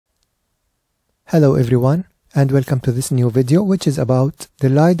Hello everyone, and welcome to this new video, which is about the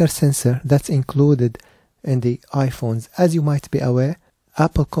LiDAR sensor that's included in the iPhones. As you might be aware,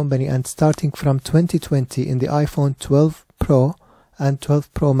 Apple company, and starting from 2020 in the iPhone 12 Pro and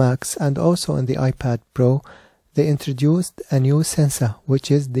 12 Pro Max, and also in the iPad Pro, they introduced a new sensor,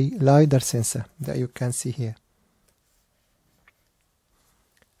 which is the LiDAR sensor that you can see here.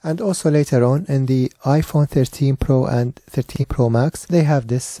 And also later on in the iPhone 13 Pro and 13 Pro Max, they have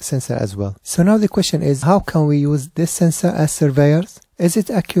this sensor as well. So now the question is, how can we use this sensor as surveyors? Is it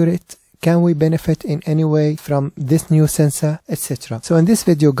accurate? Can we benefit in any way from this new sensor, etc.? So in this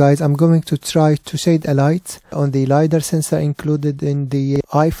video, guys, I'm going to try to shed a light on the LiDAR sensor included in the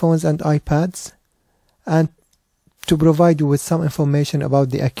iPhones and iPads, and to provide you with some information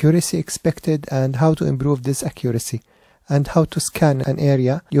about the accuracy expected and how to improve this accuracy, and how to scan an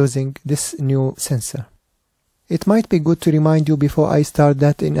area using this new sensor. It might be good to remind you before I start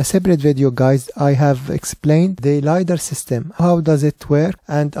that in a separate video, guys, I have explained the LiDAR system, how does it work,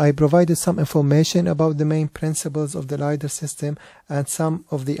 and I provided some information about the main principles of the LiDAR system and some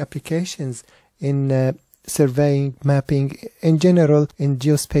of the applications in surveying, mapping, in general in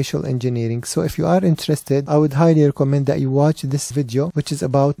geospatial engineering. So if you are interested, I would highly recommend that you watch this video, which is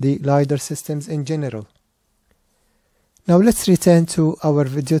about the LiDAR systems in general. Now let's return to our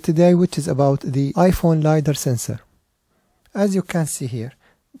video today, which is about the iPhone LiDAR sensor. As you can see here,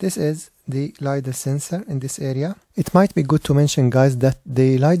 this is the LiDAR sensor in this area. It might be good to mention, guys, that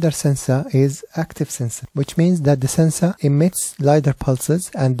the LiDAR sensor is active sensor, which means that the sensor emits LiDAR pulses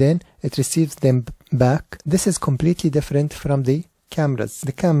and then it receives them back. This is completely different from the cameras.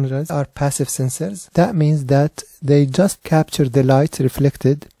 The cameras are passive sensors. That means that they just capture the light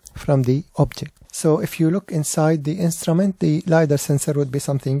reflected from the object. So if you look inside the instrument, the LiDAR sensor would be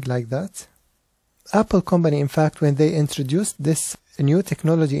something like that. Apple company, in fact, when they introduced this new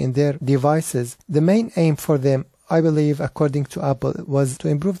technology in their devices, the main aim for them, I believe, according to Apple, was to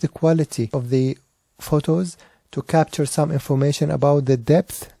improve the quality of the photos, to capture some information about the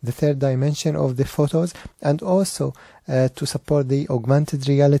depth, the third dimension of the photos, and also to support the augmented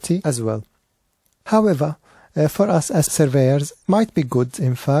reality as well. However, for us as surveyors, it might be good,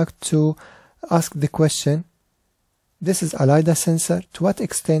 in fact, to ask the question, this is a LiDAR sensor, to what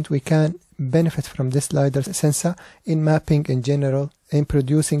extent we can benefit from this LiDAR sensor in mapping in general, in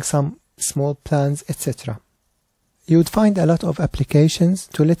producing some small plans, etc. You would find a lot of applications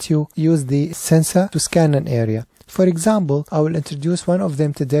to let you use the sensor to scan an area. For example, I will introduce one of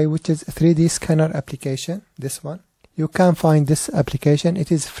them today, which is a 3D scanner application, this one. You can find this application,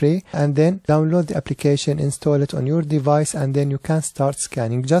 it is free, and then download the application, install it on your device, and then you can start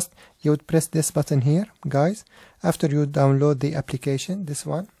scanning. Just you would press this button here, guys. After you download the application, this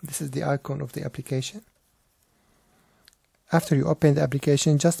one, this is the icon of the application. After you open the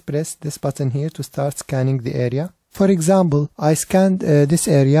application, just press this button here to start scanning the area. For example, I scanned this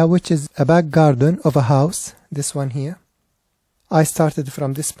area, which is a back garden of a house, this one here. I started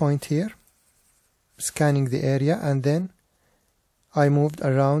from this point here, scanning the area, and then I moved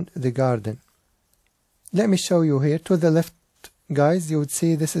around the garden. Let me show you here to the left, guys. You would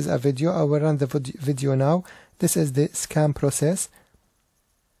see this is a video. I will run the video now. This is the scan process.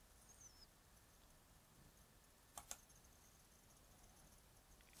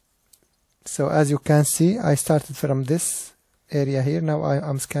 So as you can see, I started from this area here. Now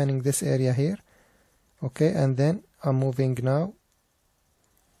I'm scanning this area here, okay, and then I'm moving now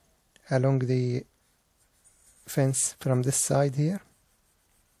along the fence from this side here,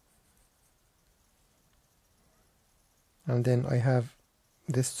 and then I have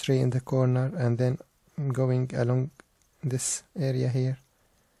this tree in the corner, and then I'm going along this area here,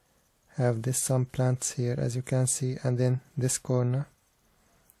 have this some plants here, as you can see, and then this corner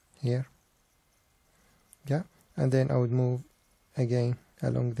here, yeah, and then I would move again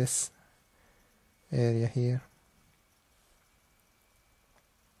along this area here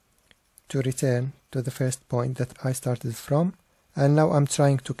to return to the first point that I started from. And now I'm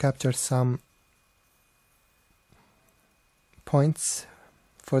trying to capture some points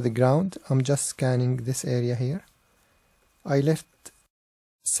for the ground. I'm just scanning this area here. I left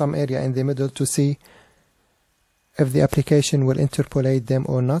some area in the middle to see if the application will interpolate them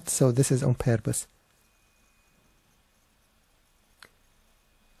or not, so this is on purpose.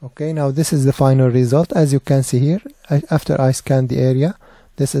 Okay, now this is the final result. As you can see here, after I scanned the area,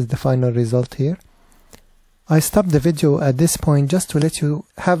 this is the final result here. I stopped the video at this point just to let you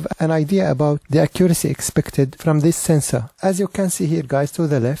have an idea about the accuracy expected from this sensor. As you can see here, guys, to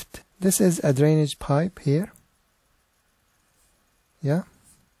the left, this is a drainage pipe here. Yeah.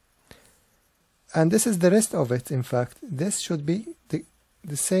 And this is the rest of it. In fact, this should be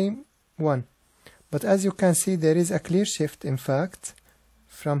the same one. But as you can see, there is a clear shift, in fact,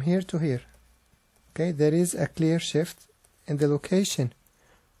 from here to here. Okay, there is a clear shift in the location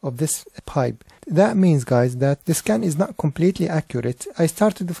of this pipe. That means, guys, that the scan is not completely accurate. I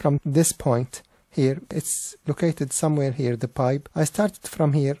started from this point here. It's located somewhere here, the pipe. I started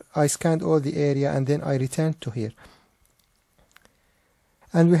from here. I scanned all the area and then I returned to here.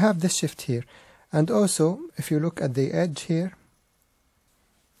 And we have this shift here. And also, if you look at the edge here,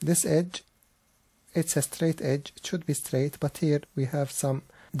 this edge, it's a straight edge. It should be straight, but here we have some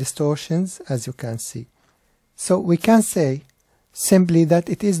distortions, as you can see. So we can say simply that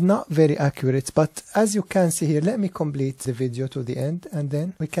it is not very accurate, but as you can see here, let me complete the video to the end and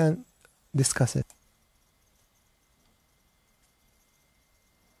then we can discuss it.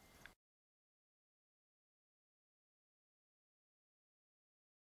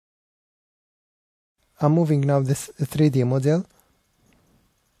 I'm moving now this 3D model.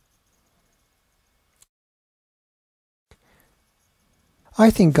 I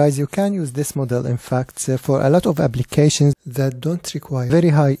think, guys, you can use this model, in fact, for a lot of applications that don't require very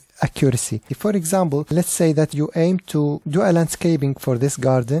high accuracy. For example, let's say that you aim to do a landscaping for this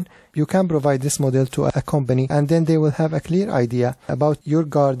garden. You can provide this model to a company and then they will have a clear idea about your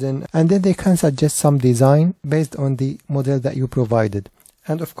garden and then they can suggest some design based on the model that you provided.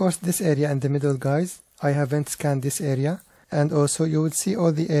 And of course, this area in the middle, guys, I haven't scanned this area, and also you will see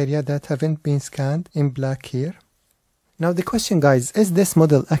all the area that haven't been scanned in black here. Now the question, guys, is this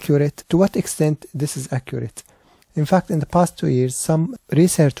model accurate? To what extent this is accurate? In fact, in the past 2 years, some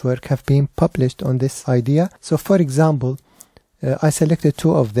research work have been published on this idea. So for example, I selected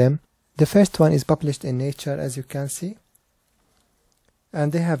 2 of them. The first one is published in Nature, as you can see.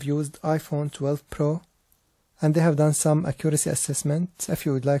 And they have used iPhone 12 Pro. And they have done some accuracy assessment. If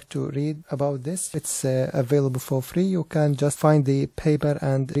you would like to read about this, it's available for free. You can just find the paper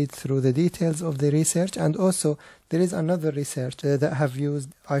and read through the details of the research. And also, there is another research that have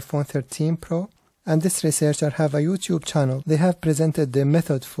used iPhone 13 Pro. And this researcher have a YouTube channel. They have presented the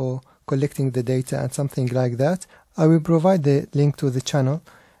method for collecting the data and something like that. I will provide the link to the channel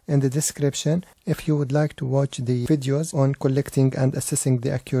in the description if you would like to watch the videos on collecting and assessing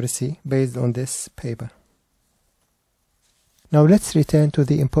the accuracy based on this paper. Now let's return to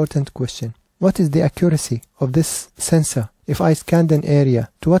the important question. What is the accuracy of this sensor? If I scanned an area,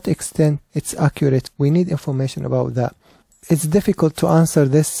 to what extent it's accurate? We need information about that. It's difficult to answer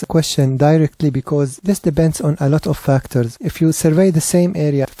this question directly because this depends on a lot of factors. If you survey the same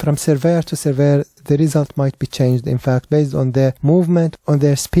area from surveyor to surveyor, the result might be changed, in fact, based on their movement, on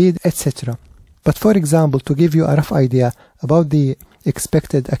their speed, etc. But for example, to give you a rough idea about the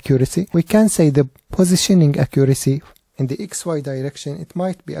expected accuracy, we can say the positioning accuracy in the XY direction, it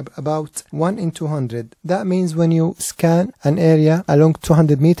might be about 1 in 200. That means when you scan an area along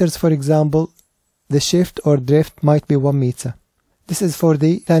 200 meters, for example, the shift or drift might be 1 meter. This is for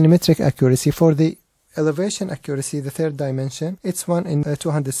the planimetric accuracy. For the elevation accuracy, the third dimension, it's 1 in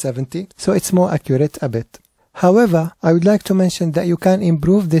 270, so it's more accurate a bit. However, I would like to mention that you can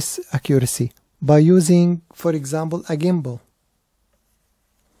improve this accuracy by using, for example, a gimbal.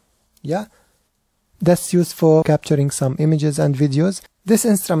 Yeah? That's used for capturing some images and videos. This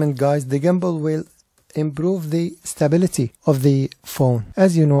instrument, guys, the gimbal will improve the stability of the phone.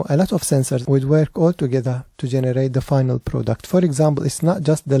 As you know, a lot of sensors would work all together to generate the final product. For example, it's not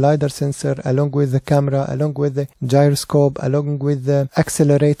just the LiDAR sensor along with the camera, along with the gyroscope, along with the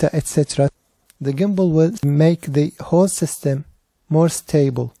accelerator, etc. The gimbal will make the whole system more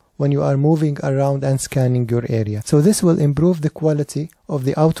stable when you are moving around and scanning your area. So this will improve the quality of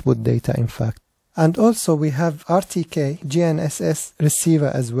the output data, in fact. And also we have RTK GNSS receiver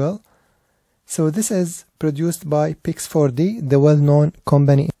as well. So this is produced by Pix4D, the well-known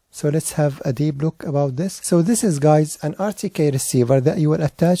company. So let's have a deep look about this. So this is, guys, an RTK receiver that you will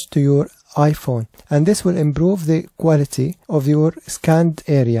attach to your iPhone. And this will improve the quality of your scanned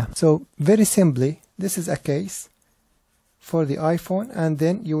area. So very simply, this is a case for the iPhone, and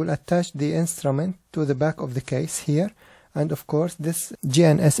then you will attach the instrument to the back of the case here. And of course, this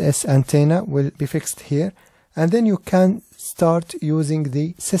GNSS antenna will be fixed here. And then you can start using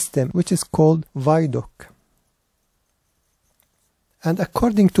the system, which is called Vidoc. And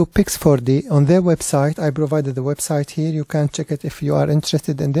according to Pix4D, on their website, I provided the website here. You can check it if you are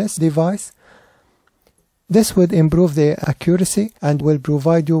interested in this device. This would improve the accuracy and will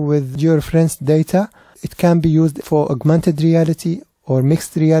provide you with georeferenced data. It can be used for augmented reality or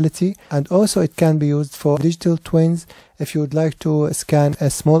mixed reality, and also it can be used for digital twins if you would like to scan a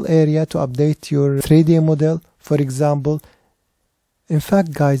small area to update your 3D model, for example. In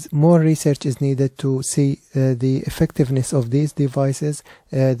fact, guys, more research is needed to see the effectiveness of these devices,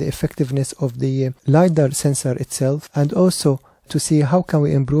 the effectiveness of the LiDAR sensor itself, and also to see how can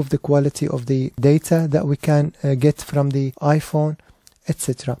we improve the quality of the data that we can get from the iPhone,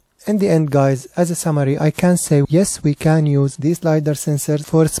 etc. In the end, guys, as a summary, I can say yes, we can use these LiDAR sensors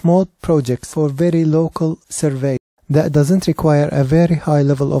for small projects, for very local survey that doesn't require a very high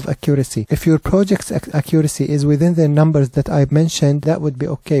level of accuracy. If your project's accuracy is within the numbers that I mentioned, that would be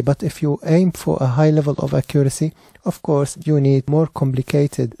okay. But if you aim for a high level of accuracy, of course, you need more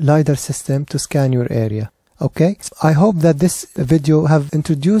complicated LiDAR system to scan your area. Okay, so I hope that this video have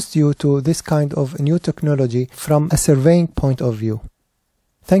introduced you to this kind of new technology from a surveying point of view.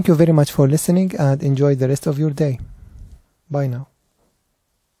 Thank you very much for listening and enjoy the rest of your day. Bye now.